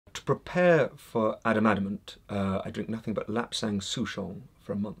prepare for Adam Adamant, I drink nothing but Lapsang Souchong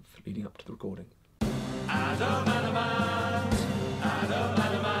for a month leading up to the recording. Adam Adamant, Adam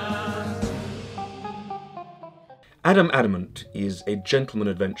Adamant. Adam Adamant is a gentleman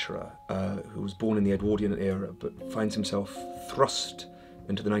adventurer who was born in the Edwardian era but finds himself thrust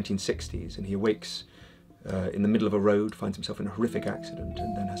into the 1960s, and he awakes in the middle of a road, finds himself in a horrific accident,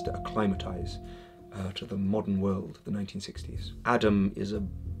 and then has to acclimatise to the modern world of the 1960s. Adam is a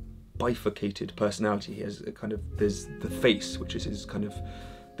bifurcated personality. He has a kind of, there's the face, which is his kind of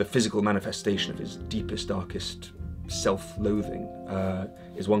the physical manifestation of his deepest, darkest self-loathing,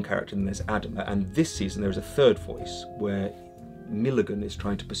 is one character, and there's Adam. And this season there is a third voice where Milligan is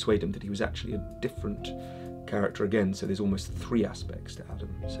trying to persuade him that he was actually a different character again, so there's almost three aspects to Adam.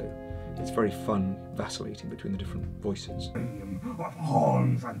 So it's very fun vacillating between the different voices. Of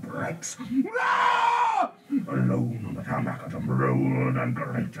horns and bricks, alone on the tarmac of road and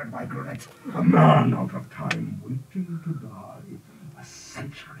grated by grit, a man out of time waiting to die, a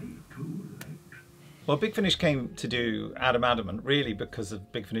century too late. Well, Big Finish came to do Adam Adamant really because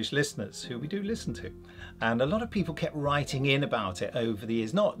of Big Finish listeners, who we do listen to. And a lot of people kept writing in about it over the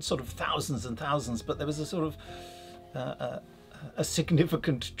years, not sort of thousands and thousands, but there was a sort of a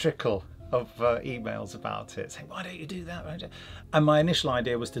significant trickle of emails about it, saying, why don't you do that? And my initial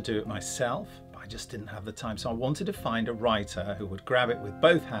idea was to do it myself, but I just didn't have the time. So I wanted to find a writer who would grab it with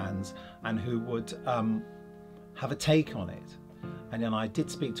both hands and who would have a take on it. And then I did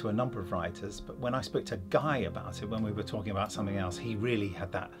speak to a number of writers, but when I spoke to Guy about it, when we were talking about something else, he really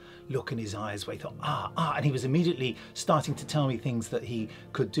had that look in his eyes where he thought, and he was immediately starting to tell me things that he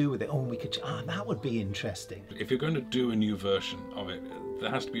could do with it. Oh, we could, that would be interesting. If you're going to do a new version of it,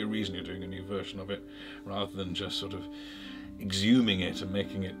 there has to be a reason you're doing a new version of it, rather than just sort of exhuming it and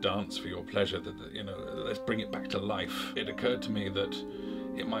making it dance for your pleasure. That, you know, let's bring it back to life. It occurred to me that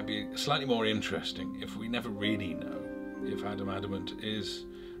it might be slightly more interesting if we never really know if Adam Adamant is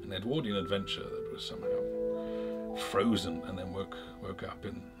an Edwardian adventure that was somehow frozen and then woke up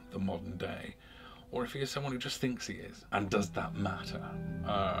in the modern day, or if he is someone who just thinks he is. And does that matter?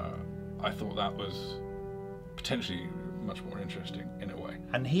 I thought that was potentially much more interesting in a way.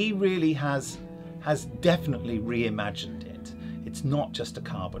 And he really has definitely reimagined it. It's not just a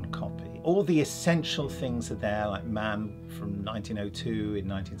carbon copy. All the essential things are there, like Man from 1902 in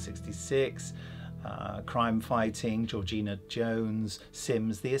 1966, crime fighting, Georgina Jones,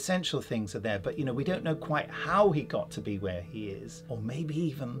 Sims, the essential things are there, but you know, we don't know quite how he got to be where he is, or maybe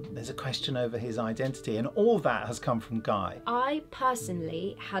even there's a question over his identity, and all that has come from Guy. I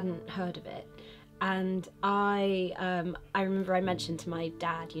personally hadn't heard of it, and I remember I mentioned to my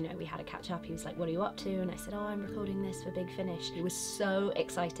dad, you know, we had a catch up, he was like, what are you up to? And I said, oh, I'm recording this for Big Finish. He was so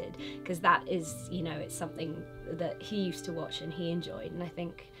excited, because that is, you know, it's something that he used to watch and he enjoyed, and I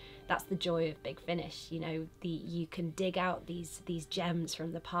think that's the joy of Big Finish, you know, you can dig out these gems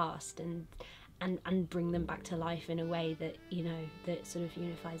from the past and bring them back to life in a way that, you know, that sort of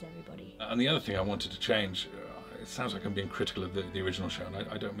unifies everybody. And the other thing I wanted to change, it sounds like I'm being critical of the original show, and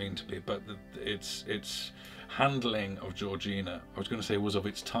I don't mean to be, but its handling of Georgina, I was going to say was of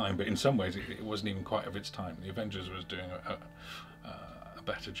its time, but in some ways it wasn't even quite of its time. The Avengers was doing a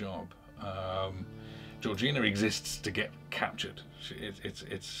better job. Georgina exists to get captured.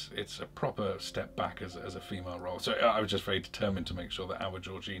 It's a proper step back as a female role. So I was just very determined to make sure that our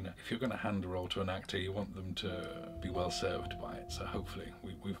Georgina, if you're going to hand a role to an actor, you want them to be well served by it. So hopefully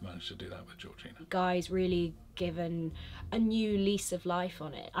we've managed to do that with Georgina. Guy's really given a new lease of life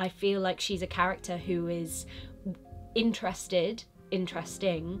on it. I feel like she's a character who is interesting,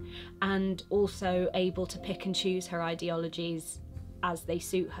 and also able to pick and choose her ideologies as they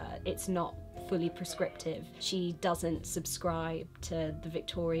suit her. It's not fully prescriptive. She doesn't subscribe to the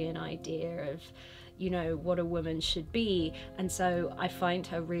Victorian idea of, you know, what a woman should be, and so I find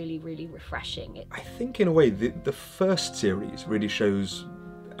her really, really refreshing. I think in a way the first series really shows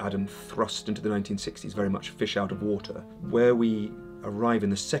Adam thrust into the 1960s, very much fish out of water. Where we arrive in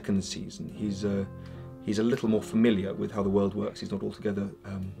the second season, he's a little more familiar with how the world works. He's not altogether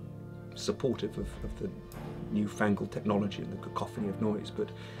supportive of the newfangled technology and the cacophony of noise, but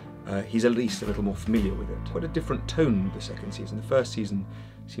he's at least a little more familiar with it. Quite a different tone the second season. The first season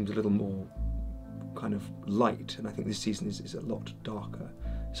seems a little more kind of light, and I think this season is a lot darker,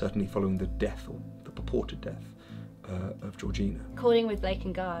 certainly following the death, or the purported death, of Georgina. Recording with Blake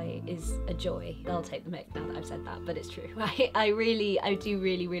and Guy is a joy. They'll take the mic now that I've said that, but it's true. I do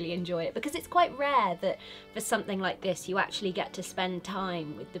really enjoy it, because it's quite rare that for something like this you actually get to spend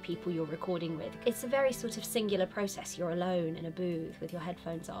time with the people you're recording with. It's a very sort of singular process. You're alone in a booth with your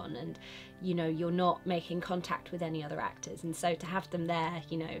headphones on, and you know, you're not making contact with any other actors, and so to have them there,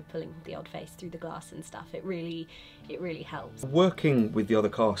 you know, pulling the odd face through the glass and stuff, it really helps. Working with the other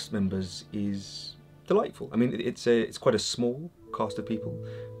cast members is delightful. I mean, it's quite a small cast of people.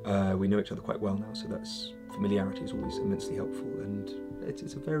 We know each other quite well now, so that's familiarity is always immensely helpful, and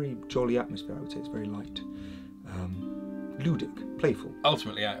it's a very jolly atmosphere. I would say it's very light, ludic, playful.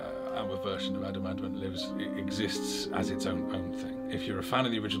 Ultimately, our version of Adamant Lives exists as its own thing. If you're a fan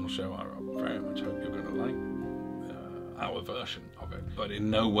of the original show, I very much hope you're going to like our version of it. But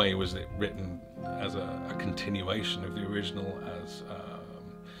in no way was it written as a continuation of the original, as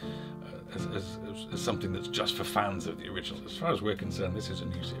something that's just for fans of the original. As far as we're concerned, this is a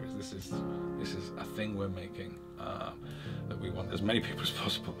new series. This is a thing we're making that we want as many people as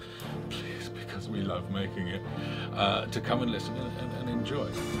possible, please, because we love making it, to come and listen and enjoy.